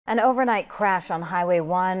An overnight crash on Highway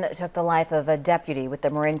 1 took the life of a deputy with the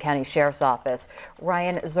Marin County Sheriff's Office.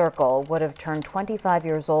 Ryan Zirkle would have turned 25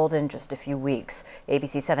 years old in just a few weeks.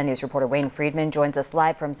 ABC 7 News reporter Wayne Friedman joins us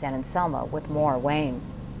live from San Anselmo with more. Wayne.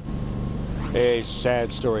 A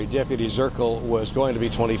sad story. Deputy Zirkle was going to be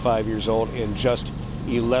 25 years old in just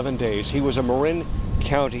 11 days. He was a Marin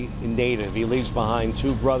County native. He leaves behind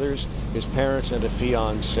two brothers, his parents, and a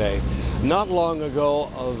fiancée. Not long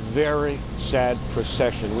ago, a very sad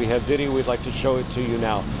procession. We have video. We'd like to show it to you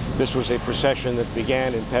now. This was a procession that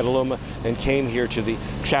began in Petaluma and came here to the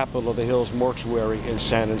Chapel of the Hills Mortuary in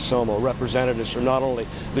San Anselmo. Representatives from not only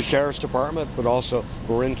the Sheriff's Department, but also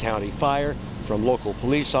Marin County Fire, from local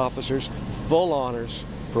police officers, full honors,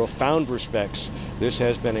 profound respects. This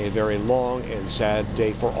has been a very long and sad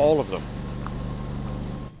day for all of them.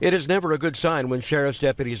 It is never a good sign when sheriff's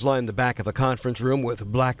deputies line the back of a conference room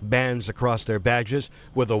with black bands across their badges,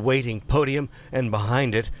 with a waiting podium, and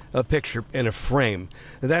behind it, a picture in a frame.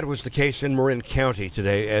 That was the case in Marin County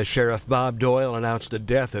today as Sheriff Bob Doyle announced the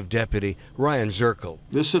death of Deputy Ryan Zirkle.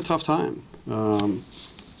 This is a tough time.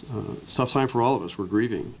 It's a tough time for all of us. We're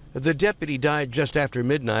grieving. The deputy died just after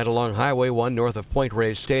midnight along Highway 1 north of Point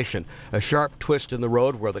Reyes Station. A sharp twist in the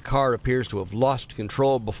road where the car appears to have lost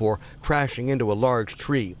control before crashing into a large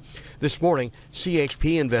tree. This morning,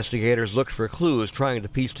 CHP investigators looked for clues trying to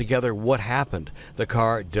piece together what happened. The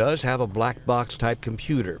car does have a black box type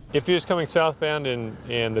computer. If he was coming southbound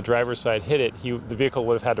and the driver's side hit it, the vehicle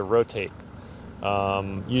would have had to rotate.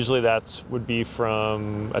 Usually that would be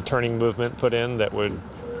from a turning movement put in that would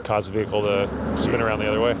cause the vehicle to spin around the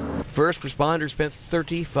other way. First responders spent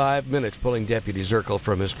 35 minutes pulling Deputy Zirkle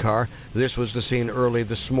from his car. This was the scene early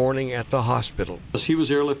this morning at the hospital. He was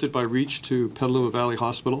airlifted by Reach to Petaluma Valley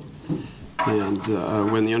Hospital, and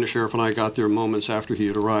when the undersheriff and I got there moments after he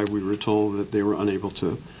had arrived, we were told that they were unable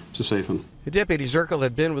to save him. Deputy Zirkle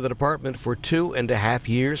had been with the department for 2.5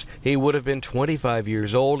 years. He would have been 25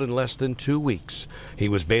 years old in less than 2 weeks. He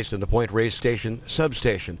was based in the Point Reyes Station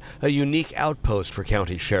substation, a unique outpost for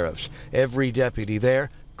county sheriffs. Every deputy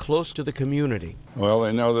there close to the community. Well,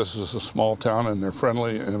 they know this is a small town and they're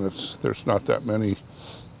friendly, and there's not that many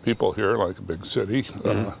people here like a big city.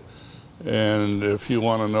 And if you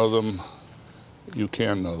want to know them, you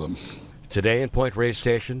can know them. Today in Point Reyes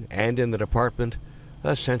Station and in the department,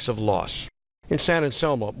 a sense of loss. In San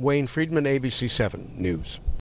Anselmo, Wayne Friedman, ABC 7 News.